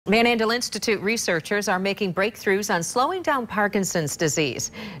Van Andel Institute researchers are making breakthroughs on slowing down Parkinson's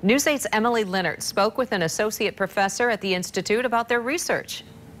disease. News 8's Emily Leonard spoke with an associate professor at the Institute about their research.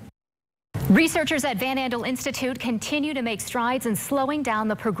 Researchers at Van Andel Institute continue to make strides in slowing down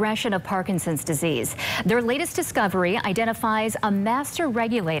the progression of Parkinson's disease. Their latest discovery identifies a master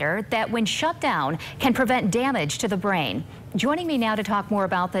regulator that, when shut down, can prevent damage to the brain. Joining me now to talk more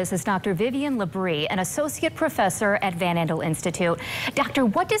about this is Dr. Vivian Labrie, an associate professor at Van Andel Institute. Doctor,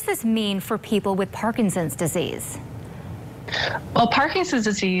 what does this mean for people with Parkinson's disease? Well, Parkinson's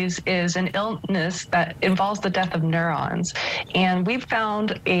disease is an illness that involves the death of neurons, and we've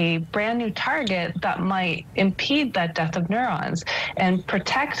found a brand new target that might impede that death of neurons and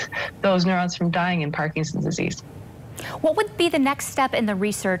protect those neurons from dying in Parkinson's disease. What would be the next step in the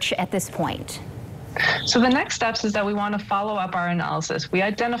research at this point? So the next steps is that we want to follow up our analysis. We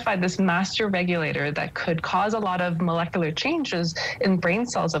identified this master regulator that could cause a lot of molecular changes in brain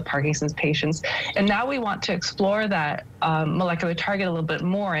cells of Parkinson's patients. And now we want to explore that molecular target a little bit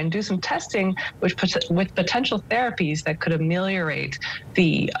more and do some testing with potential therapies that could ameliorate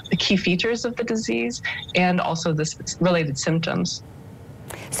the key features of the disease and also the related symptoms.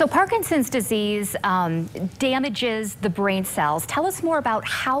 So Parkinson's disease damages the brain cells. Tell us more about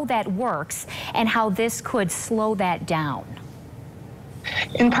how that works and how this could slow that down.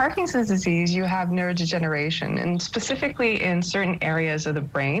 In Parkinson's disease, you have neurodegeneration, and specifically in certain areas of the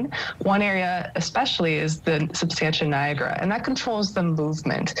brain. One area especially is the substantia nigra, and that controls the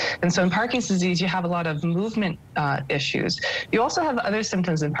movement. And so in Parkinson's disease, you have a lot of movement issues. You also have other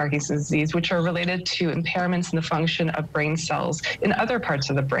symptoms in Parkinson's disease, which are related to impairments in the function of brain cells in other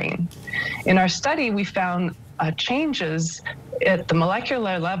parts of the brain. In our study, we found changes at the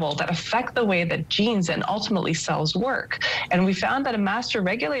molecular level that affect the way that genes and ultimately cells work. And we found that a master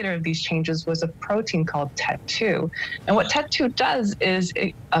regulator of these changes was a protein called TET2. And what TET2 does is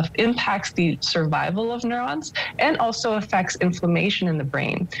it impacts the survival of neurons and also affects inflammation in the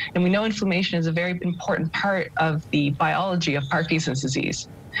brain. And we know inflammation is a very important part of the biology of Parkinson's disease.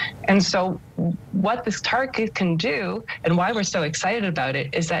 And so what this target can do, and why we're so excited about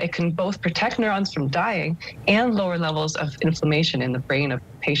it, is that it can both protect neurons from dying and lower levels of inflammation in the brain of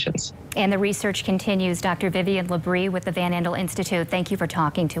patients. And the research continues. Dr. Vivian Labrie with the Van Andel Institute, thank you for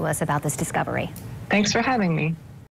talking to us about this discovery. Thanks for having me.